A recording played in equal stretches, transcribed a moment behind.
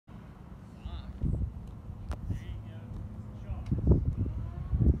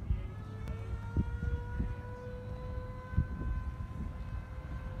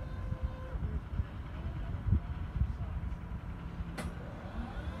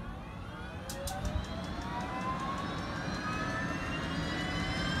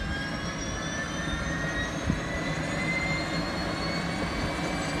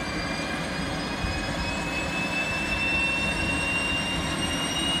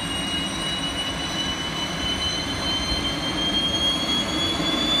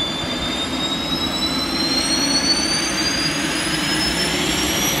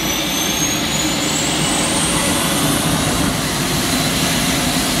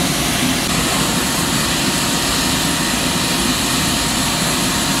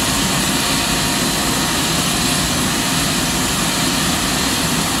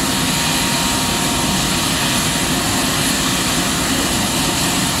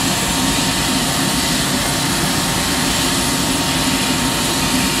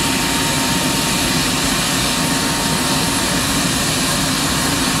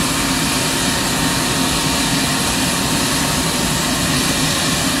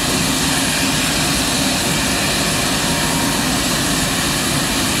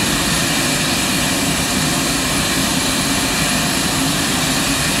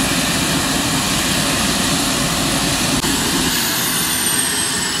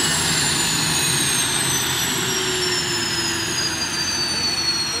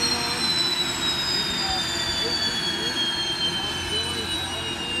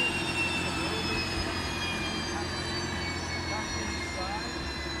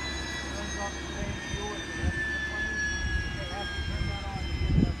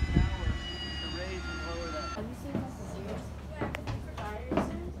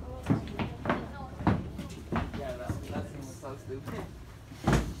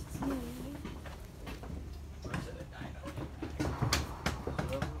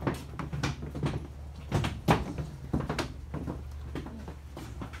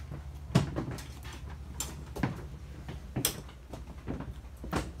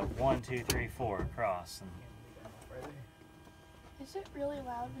1, 2, 3, 4 across. And is it really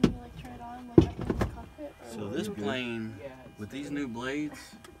loud when you like turn it on, like up in the cockpit? Or So this plane, with these new blades,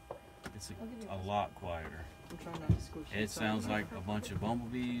 it's a lot quieter. It sounds like a bunch of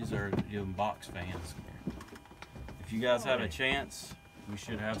bumblebees or even box fans. If you guys have a chance, we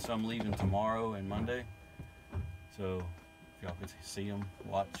should have some leaving tomorrow and Monday. So if y'all could see them,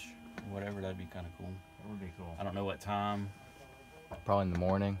 watch, whatever, that'd be kind of cool. that would be cool. I don't know what time. Probably in the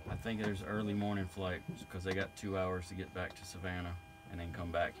morning. I think there's early morning flights because they got 2 hours to get back to Savannah and then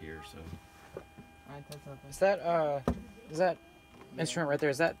come back here. So Is that instrument right there?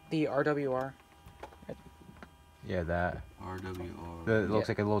 Is that the RWR? Yeah, that. RWR. It looks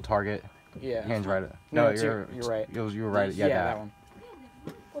like a little target. Yeah. Hands right. No, you're right. You were right. Yeah, that one.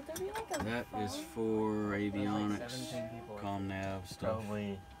 would there be like a That phone? is for avionics, comm-nav stuff.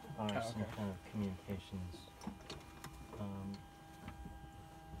 Probably some okay. kind of communications. Oh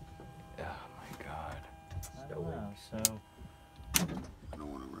my god. I don't know. So I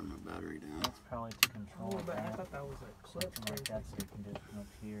don't want to run my battery down. that's probably to control that. that was Something like that, so you can do it from up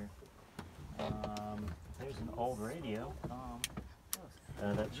here. There's an old radio.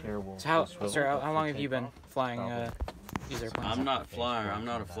 That chair will. So how, swivel sir, if how you long have take you been off. flying these airplanes? I'm not a flyer.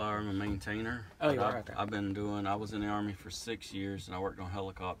 I'm a maintainer. Oh, you But are, okay. I was in the Army for 6 years and I worked on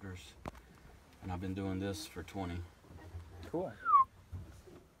helicopters. And I've been doing this for 20. Cool.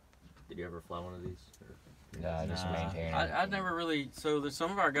 Did you ever fly one of these? No, just Nah, maintain. I never really. So there's some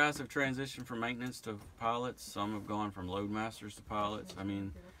of our guys have transitioned from maintenance to pilots. Some have gone from loadmasters to pilots. I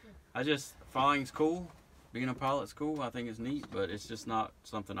mean, flying's cool. Being a pilot's cool. I think it's neat, but it's just not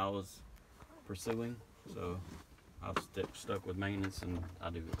something I was pursuing. So I've stuck with maintenance, and I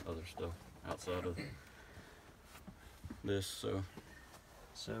do other stuff outside of this.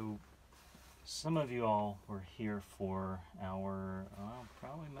 So some of you all were here for our.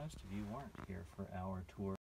 Probably most of you weren't here for our tour.